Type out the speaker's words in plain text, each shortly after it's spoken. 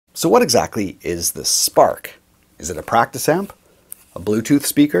So what exactly is the Spark? Is it a practice amp, a Bluetooth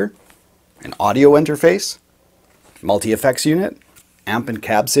speaker, an audio interface, multi-effects unit, amp and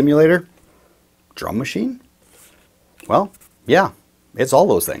cab simulator, drum machine? Well, yeah, it's all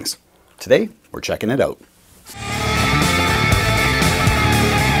those things. Today, we're checking it out.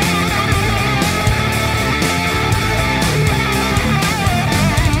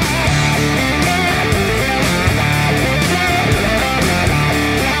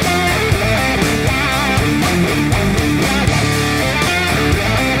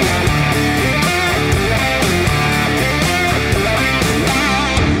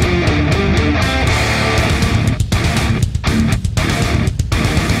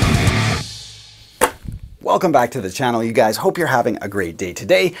 Welcome back to the channel, you guys. Hope you're having a great day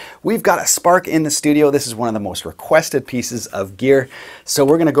today. We've got a Spark in the studio. This is one of the most requested pieces of gear. So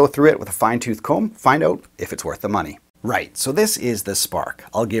we're gonna go through it with a fine-tooth comb, find out if it's worth the money. Right, so this is the Spark.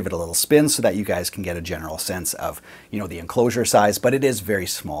 I'll give it a little spin so that you guys can get a general sense of, the enclosure size, but it is very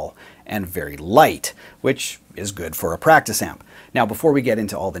small and very light, which is good for a practice amp. Now, before we get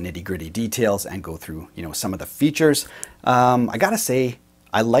into all the nitty-gritty details and go through, some of the features, I gotta say,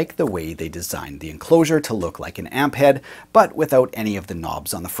 I like the way they designed the enclosure to look like an amp head, but without any of the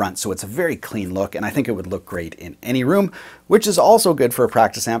knobs on the front. So it's a very clean look, and I think it would look great in any room, which is also good for a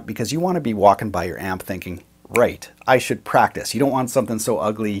practice amp because you want to be walking by your amp thinking, right, I should practice. You don't want something so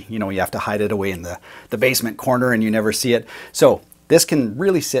ugly, you have to hide it away in the basement corner and you never see it. So this can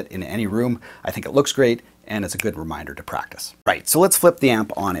really sit in any room. I think it looks great, and it's a good reminder to practice. Right, so let's flip the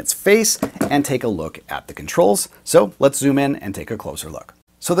amp on its face and take a look at the controls. So let's zoom in and take a closer look.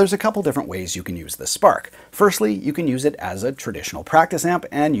 So there's a couple different ways you can use the Spark. Firstly, you can use it as a traditional practice amp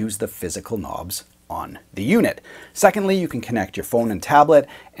and use the physical knobs on the unit. Secondly, you can connect your phone and tablet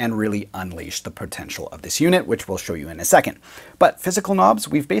and really unleash the potential of this unit, which we'll show you in a second. But physical knobs,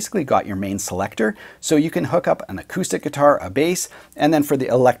 we've basically got your main selector, so you can hook up an acoustic guitar, a bass, and then for the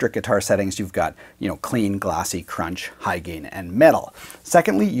electric guitar settings, you've got, clean, glassy, crunch, high gain, and metal.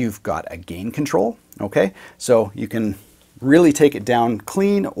 Secondly, you've got a gain control, okay? So you can really take it down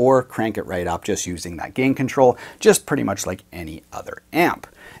clean or crank it right up just using that gain control, just pretty much like any other amp.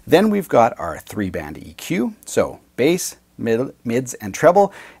 Then we've got our 3-band EQ, so bass, mids, and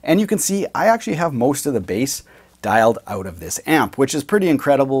treble. And you can see I actually have most of the bass dialed out of this amp, which is pretty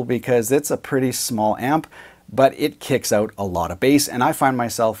incredible because it's a pretty small amp, but it kicks out a lot of bass, and I find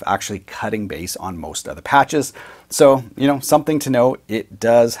myself actually cutting bass on most of the patches. So, something to note, it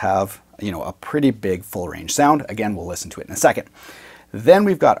does have a pretty big full range sound. Again, we'll listen to it in a second. Then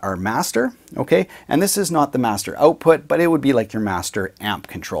we've got our master, okay? And this is not the master output, but it would be like your master amp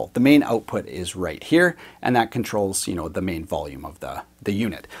control. The main output is right here, and that controls, the main volume of the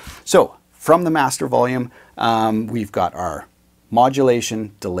unit. So from the master volume, we've got our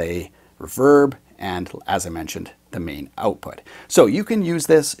modulation, delay, reverb, and as I mentioned, the main output. So you can use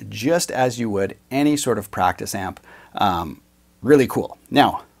this just as you would any sort of practice amp. Really cool.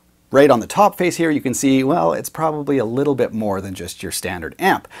 Now, right on the top face here, you can see, well, it's probably a little bit more than just your standard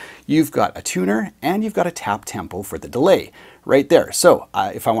amp. You've got a tuner and you've got a tap tempo for the delay right there. So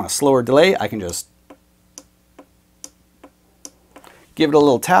if I want a slower delay, I can just give it a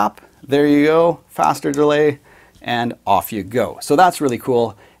little tap. There you go, faster delay, and off you go. So that's really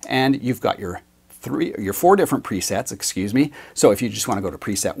cool. And you've got your 4 different presets, excuse me. So if you just want to go to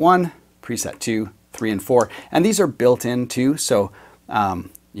preset 1, preset 2, 3, and 4, and these are built into, so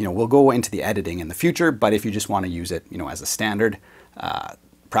we'll go into the editing in the future, but if you just want to use it, as a standard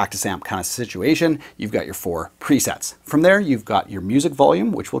practice amp kind of situation, you've got your 4 presets. From there, you've got your music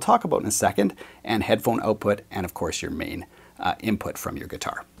volume, which we'll talk about in a second, and headphone output, and of course your main input from your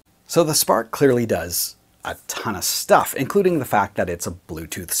guitar. So the Spark clearly does a ton of stuff, including the fact that it's a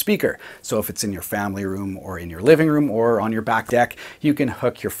Bluetooth speaker. So if it's in your family room or in your living room or on your back deck, you can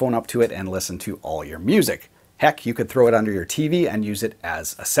hook your phone up to it and listen to all your music. Heck, you could throw it under your TV and use it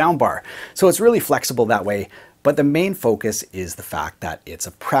as a soundbar. So it's really flexible that way, but the main focus is the fact that it's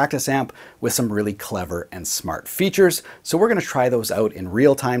a practice amp with some really clever and smart features. So we're gonna try those out in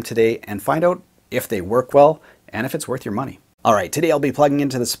real time today and find out if they work well and if it's worth your money. All right, today I'll be plugging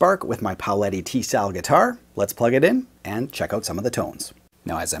into the Spark with my PAOLETTI T-style guitar. Let's plug it in and check out some of the tones.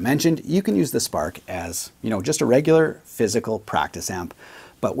 Now, as I mentioned, you can use the Spark as, just a regular physical practice amp,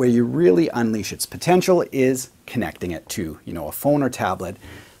 but where you really unleash its potential is connecting it to, a phone or tablet.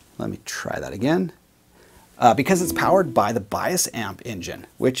 Let me try that again. Because it's powered by the bias amp engine,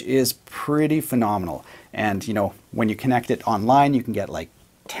 which is pretty phenomenal. And, when you connect it online, you can get like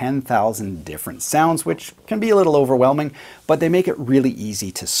 10,000 different sounds, which can be a little overwhelming, but they make it really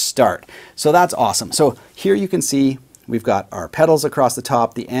easy to start. So that's awesome. So here you can see we've got our pedals across the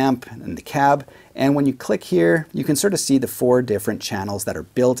top, the amp and the cab. And when you click here, you can sort of see the 4 different channels that are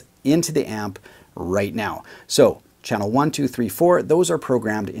built into the amp right now. So channel 1, 2, 3, 4, those are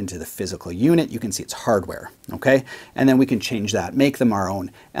programmed into the physical unit. You can see it's hardware, okay? And then we can change that, make them our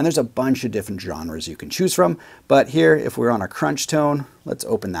own. And there's a bunch of different genres you can choose from. But here, if we're on our crunch tone, let's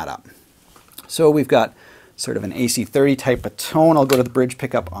open that up. So we've got sort of an AC30 type of tone. I'll go to the bridge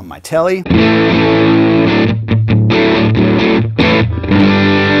pickup on my telly.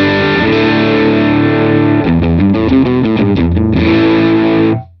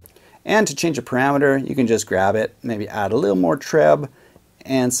 And to change a parameter, you can just grab it, maybe add a little more treb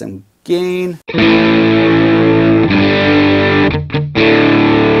and some gain.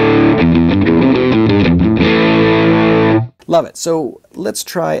 Love it. So let's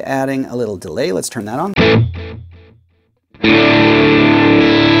try adding a little delay. Let's turn that on.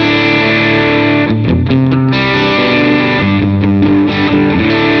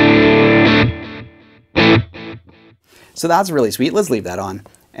 So that's really sweet. Let's leave that on.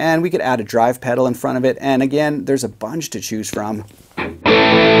 And we could add a drive pedal in front of it. And again, there's a bunch to choose from.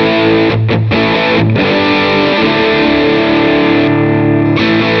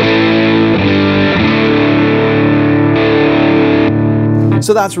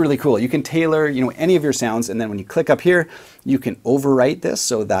 So that's really cool. You can tailor, any of your sounds, and then when you click up here, you can overwrite this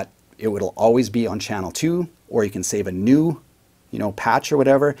so that it will always be on channel 2, or you can save a new patch or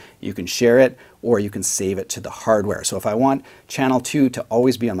whatever. You can share it, or you can save it to the hardware. So if I want channel 2 to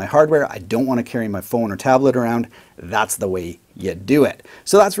always be on my hardware, I don't want to carry my phone or tablet around, that's the way you do it.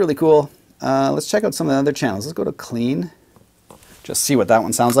 So that's really cool. Let's check out some of the other channels. Let's go to clean, just see what that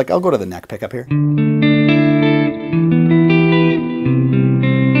one sounds like. I'll go to the neck pickup here.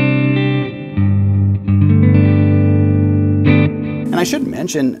 And I should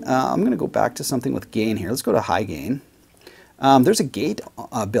mention, I'm going to go back to something with gain here. Let's go to high gain. There's a gate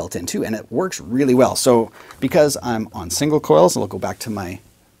built in too, and it works really well. So because I'm on single coils, I'll go back to my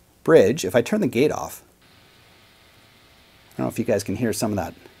bridge. If I turn the gate off, I don't know if you guys can hear some of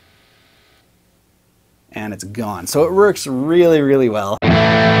that. And it's gone. So it works really, really well.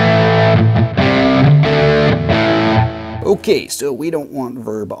 Okay, so we don't want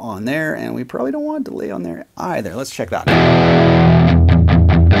verb on there, and we probably don't want delay on there either. Let's check that.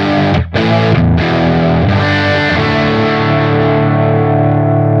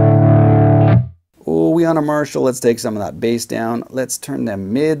 Oh, we on a Marshall. Let's take some of that bass down. Let's turn the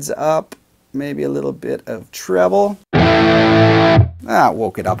mids up. Maybe a little bit of treble.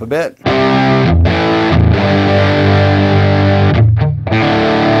 Woke it up a bit.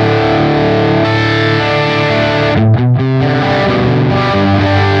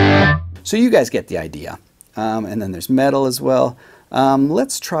 So you guys get the idea. And then there's metal as well.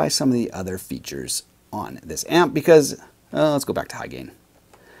 Let's try some of the other features on this amp because, let's go back to high gain.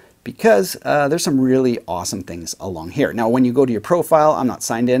 Because there's some really awesome things along here. Now when you go to your profile, I'm not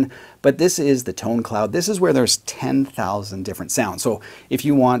signed in, but this is the tone cloud. This is where there's 10,000 different sounds. So if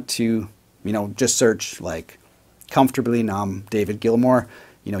you want to, just search like comfortably numb David Gilmour,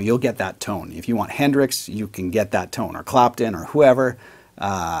 you'll get that tone. If you want Hendrix, you can get that tone, or Clapton or whoever.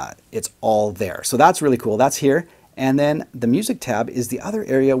 It's all there. So that's really cool. That's here. And then the music tab is the other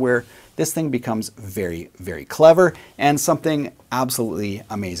area where this thing becomes very, very clever and something absolutely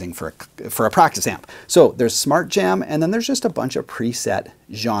amazing for a practice amp. So there's Smart Jam, and then there's just a bunch of preset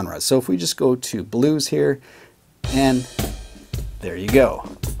genres. So if we just go to blues here, and there you go.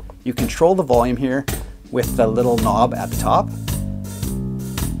 You control the volume here with the little knob at the top.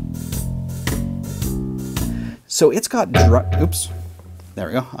 So it's got, oops. There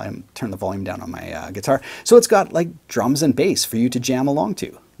we go. I turned the volume down on my guitar. So it's got like drums and bass for you to jam along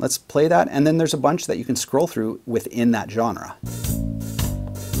to. Let's play that. And then there's a bunch that you can scroll through within that genre.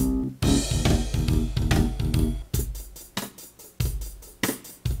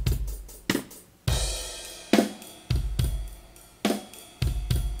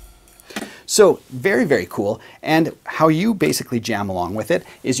 So very, very cool. And how you basically jam along with it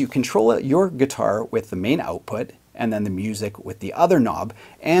is you control your guitar with the main output and then the music with the other knob,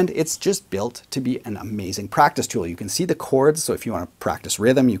 and it's just built to be an amazing practice tool. You can see the chords, so if you want to practice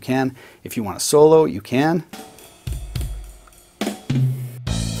rhythm, you can. If you want to solo, you can.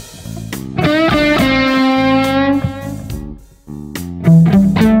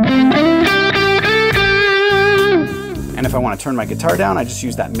 And if I want to turn my guitar down, I just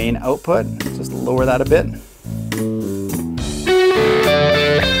use that main output, just lower that a bit.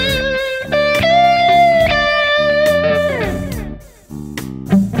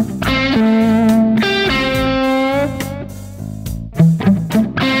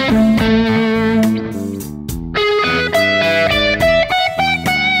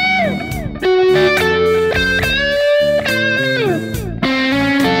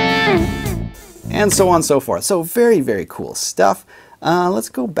 and so on and so forth. So very, very cool stuff. Let's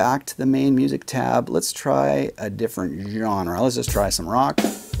go back to the main music tab. Let's try a different genre. Let's just try some rock.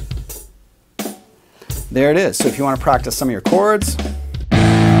 There it is. So if you want to practice some of your chords,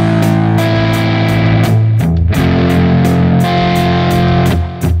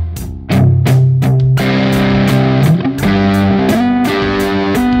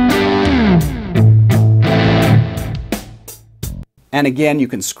 and again, you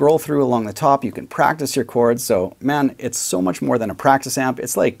can scroll through along the top, you can practice your chords. So man, it's so much more than a practice amp.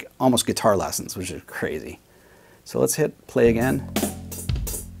 It's like almost guitar lessons, which is crazy. So let's hit play again.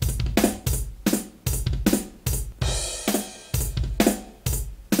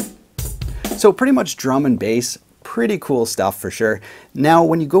 So pretty much drum and bass, pretty cool stuff for sure. Now,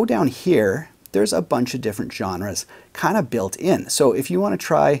 when you go down here, there's a bunch of different genres kind of built in. So if you want to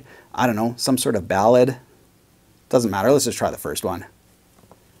try, I don't know, some sort of ballad, doesn't matter, let's just try the first one.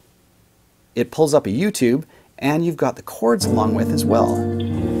 It pulls up a YouTube and you've got the chords along with as well.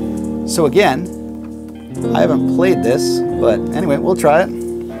 So again, I haven't played this, but anyway, we'll try it.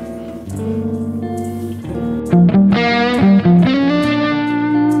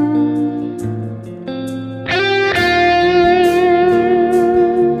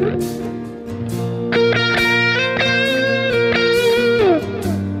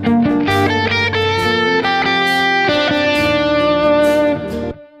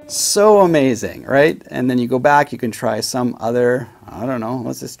 So amazing, right? And then you go back, you can try some other, I don't know,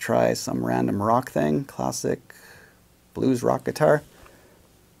 let's just try some random rock thing, classic blues rock guitar.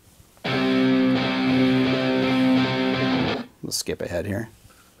 We'll skip ahead here.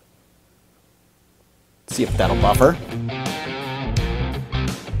 See if that'll buffer.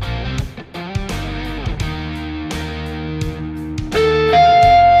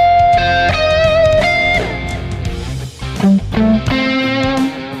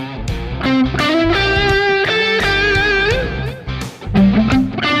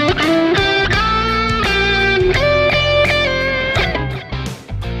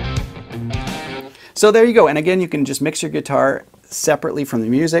 So there you go. And again, you can just mix your guitar separately from the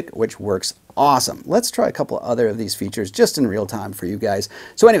music, which works awesome. Let's try a couple other of these features just in real time for you guys.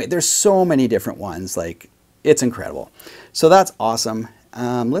 So anyway, there's so many different ones, like it's incredible. So that's awesome.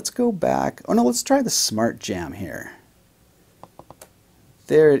 Let's go back. Oh no, let's try the Smart Jam here.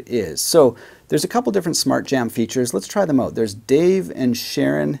 There it is. So there's a couple different Smart Jam features. Let's try them out. There's Dave and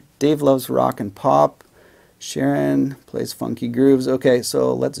Sharon. Dave loves rock and pop. Sharon plays funky grooves. Okay,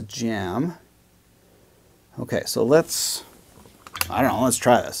 so let's jam. Okay, so let's, I don't know, let's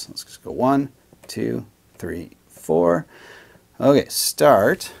try this. Let's just go 1, 2, 3, 4. Okay,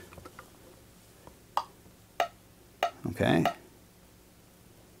 start. Okay.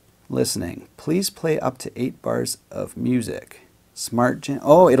 Listening. Please play up to 8 bars of music. Smart Jam.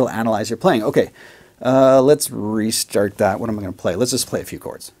 Oh, it'll analyze your playing. Okay, let's restart that. What am I going to play? Let's just play a few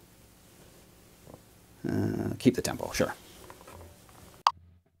chords. Keep the tempo, sure.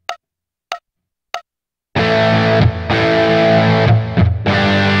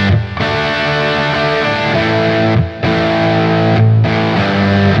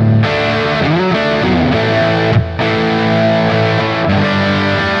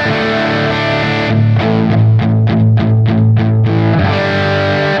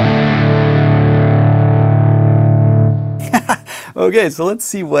 Okay, so let's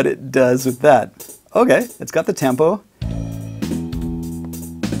see what it does with that. Okay, it's got the tempo.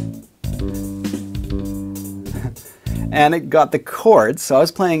 And it got the chords. So I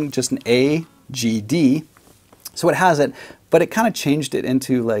was playing just an A, G, D. So it has it, but it kind of changed it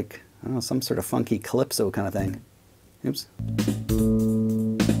into like, I don't know, some sort of funky calypso kind of thing. Oops.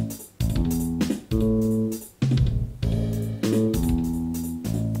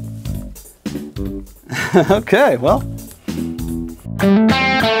 Okay, well.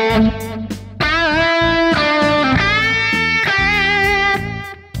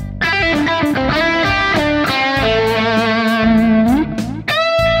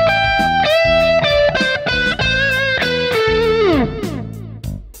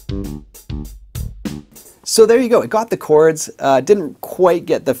 So there you go. It got the chords. Didn't quite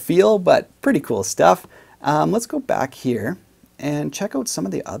get the feel, but pretty cool stuff. Let's go back here and check out some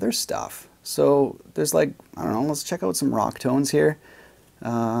of the other stuff. So there's like, I don't know, let's check out some rock tones here.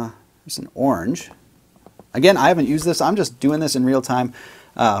 There's an orange. Again, I haven't used this. I'm just doing this in real time.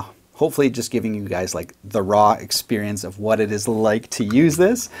 Hopefully just giving you guys like the raw experience of what it is like to use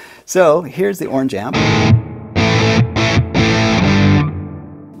this. So here's the orange amp.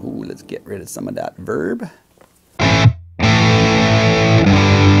 Ooh, let's get rid of some of that verb.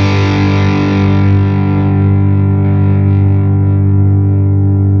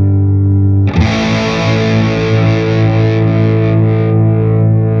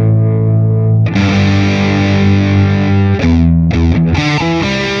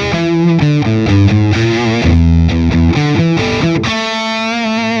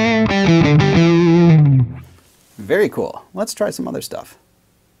 very cool. Let's try some other stuff.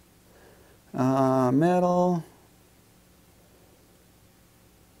 Metal.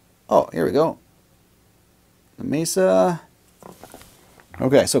 Oh, here we go. The Mesa.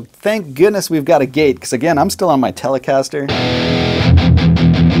 Okay, so thank goodness we've got a gate, because again, I'm still on my Telecaster.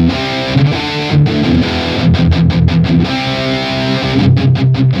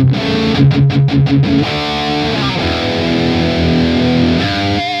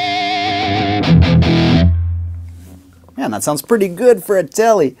 Man, that sounds pretty good for a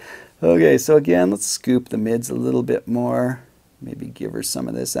Tele. Okay, so again, let's scoop the mids a little bit more. Maybe give her some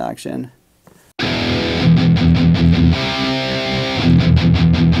of this action.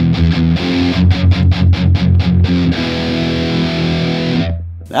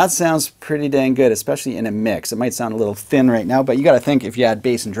 That sounds pretty dang good, especially in a mix. It might sound a little thin right now, but you got to think if you add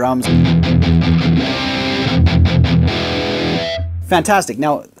bass and drums. Fantastic.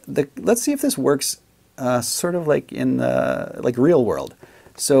 Now, let's see if this works sort of like in the real world.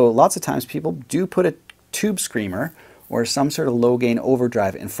 So lots of times people do put a tube screamer or some sort of low gain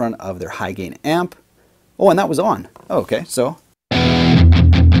overdrive in front of their high gain amp. Oh, and that was on. Oh, okay, so.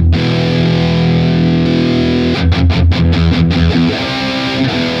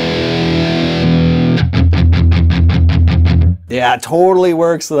 Yeah, it totally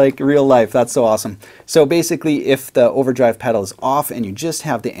works like real life. That's so awesome. So basically, if the overdrive pedal is off and you just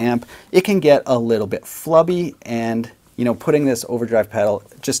have the amp, it can get a little bit flubby, and you know, putting this overdrive pedal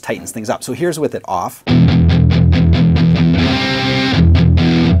just tightens things up. So here's with it off.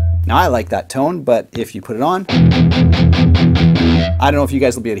 Now I like that tone, but if you put it on, I don't know if you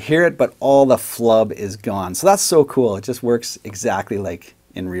guys will be able to hear it, but all the flub is gone. So that's so cool. It just works exactly like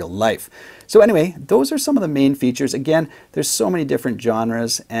in real life. So anyway, those are some of the main features. Again, there's so many different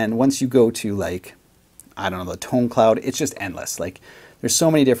genres, and once you go to like, I don't know, the tone cloud, it's just endless. Like there's so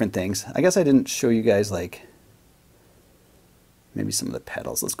many different things. I guess I didn't show you guys like maybe some of the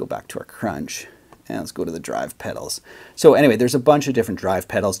pedals. Let's go back to our crunch and let's go to the drive pedals. So anyway, there's a bunch of different drive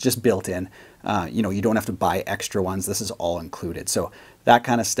pedals just built in. You know, you don't have to buy extra ones. This is all included. So that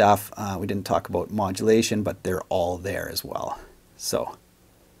kind of stuff. We didn't talk about modulation, but they're all there as well. So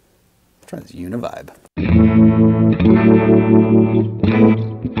let's try this Univibe.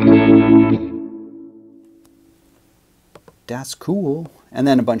 That's cool. And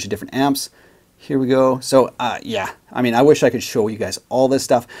then a bunch of different amps. Here we go. So yeah, I mean, I wish I could show you guys all this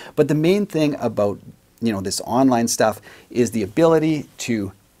stuff, but the main thing about, you know, this online stuff is the ability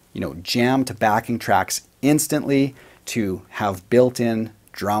to, you know, jam to backing tracks instantly, to have built-in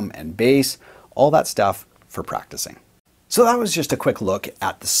drum and bass, all that stuff for practicing. So that was just a quick look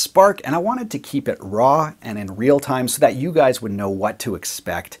at the Spark, and I wanted to keep it raw and in real time so that you guys would know what to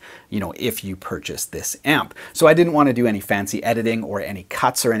expect, you know, if you purchase this amp. So I didn't want to do any fancy editing or any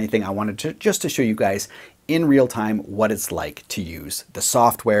cuts or anything. I wanted to just to show you guys in real time what it's like to use the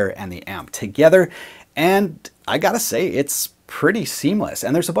software and the amp together. And I gotta say, it's pretty seamless.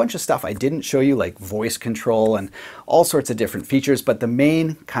 And there's a bunch of stuff I didn't show you, like voice control and all sorts of different features, but the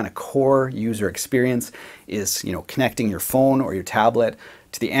main kind of core user experience is, you know, connecting your phone or your tablet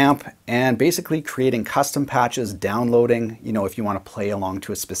to the amp and basically creating custom patches, downloading, you know, if you want to play along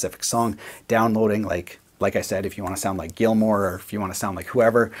to a specific song, downloading like I said, if you want to sound like Gilmore or if you want to sound like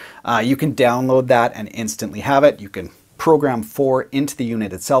whoever, you can download that and instantly have it. You can program 4 into the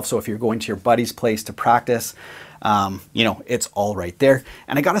unit itself. So if you're going to your buddy's place to practice, you know, it's all right there.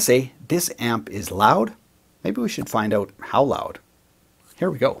 And I gotta say, this amp is loud. Maybe we should find out how loud.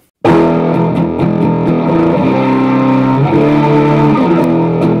 Here we go.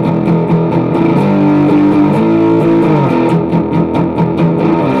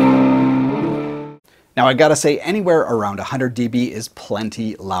 Now I gotta say, anywhere around 100 dB is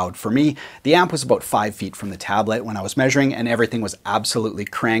plenty loud for me. The amp was about 5 feet from the tablet when I was measuring, and everything was absolutely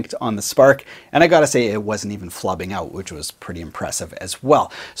cranked on the Spark. And I gotta say, it wasn't even flubbing out, which was pretty impressive as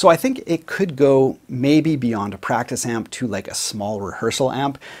well. So I think it could go maybe beyond a practice amp to like a small rehearsal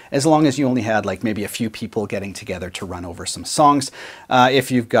amp, as long as you only had like maybe a few people getting together to run over some songs. If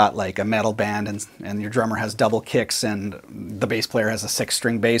you've got like a metal band and your drummer has double kicks and the bass player has a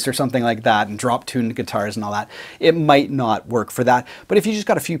 6-string bass or something like that, and drop tuned guitars and all that, it might not work for that. But if you just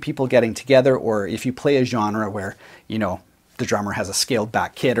got a few people getting together, or if you play a genre where, you know, the drummer has a scaled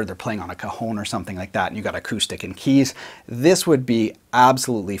back kit, or they're playing on a cajon or something like that, and you got acoustic and keys, this would be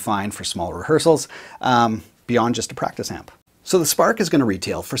absolutely fine for small rehearsals, beyond just a practice amp. So the Spark is going to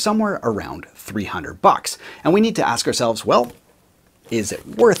retail for somewhere around $300. And we need to ask ourselves, well, is it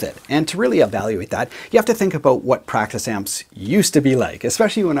worth it? And to really evaluate that, you have to think about what practice amps used to be like,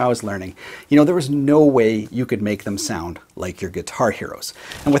 especially when I was learning. You know, there was no way you could make them sound like your Guitar Heroes.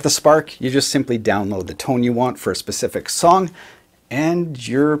 And with the Spark, you just simply download the tone you want for a specific song, and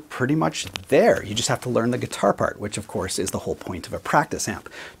you're pretty much there. You just have to learn the guitar part, which of course is the whole point of a practice amp,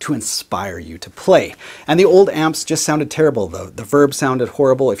 to inspire you to play. And the old amps just sounded terrible. The verb sounded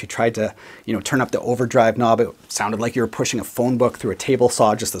horrible. If you tried to, you know, turn up the overdrive knob, it sounded like you were pushing a phone book through a table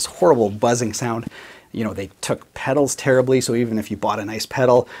saw, just this horrible buzzing sound. You know, they took pedals terribly, so even if you bought a nice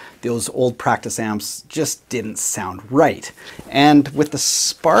pedal, those old practice amps just didn't sound right. And with the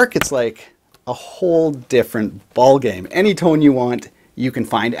Spark, it's like a whole different ball game. Any tone you want, you can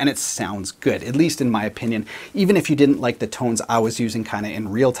find, and it sounds good, at least in my opinion. Even if you didn't like the tones I was using kind of in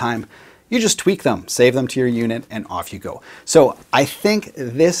real time, you just tweak them, save them to your unit, and off you go. So I think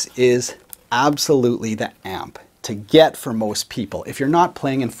this is absolutely the amp to get for most people. If you're not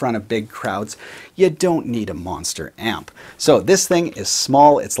playing in front of big crowds, you don't need a monster amp. So this thing is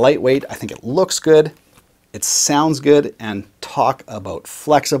small, it's lightweight, I think it looks good, it sounds good, and talk about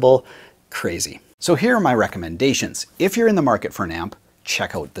flexible. Crazy. So here are my recommendations. If you're in the market for an amp,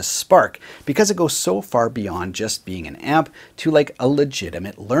 check out the Spark, because it goes so far beyond just being an amp to like a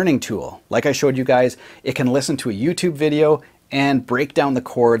legitimate learning tool. Like I showed you guys, it can listen to a YouTube video and break down the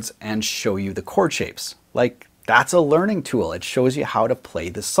chords and show you the chord shapes. Like, that's a learning tool. It shows you how to play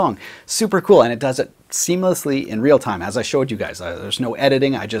the song. Super cool, and it does it seamlessly in real time. As I showed you guys, there's no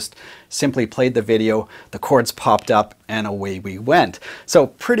editing. I just simply played the video, the chords popped up, and away we went. So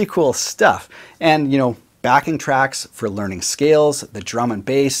pretty cool stuff. And you know, backing tracks for learning scales, the drum and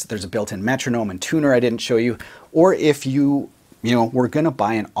bass, there's a built-in metronome and tuner I didn't show you. Or if you were gonna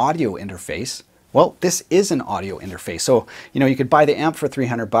buy an audio interface, well, this is an audio interface. So, you know, you could buy the amp for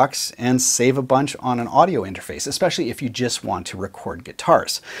 300 bucks and save a bunch on an audio interface, especially if you just want to record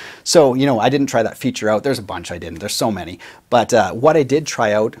guitars. So, you know, I didn't try that feature out. There's a bunch I didn't. There's so many. But what I did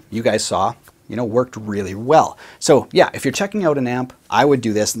try out, you guys saw, you know, worked really well. So yeah, if you're checking out an amp, I would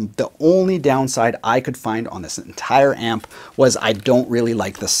do this. The only downside I could find on this entire amp was I don't really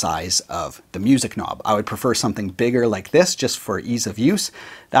like the size of the music knob. I would prefer something bigger like this just for ease of use.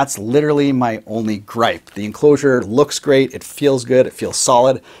 That's literally my only gripe. The enclosure looks great, it feels good, it feels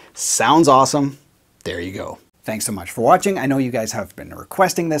solid, sounds awesome. There you go. Thanks so much for watching. I know you guys have been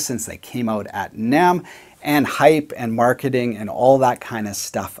requesting this since they came out at NAMM, and hype and marketing and all that kind of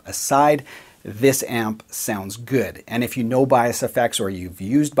stuff aside, this amp sounds good. And if you know bias effects or you've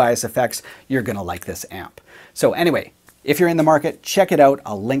used bias effects, you're gonna like this amp. So anyway, if you're in the market, check it out.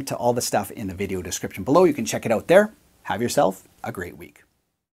 I'll link to all the stuff in the video description below. You can check it out there. Have yourself a great week.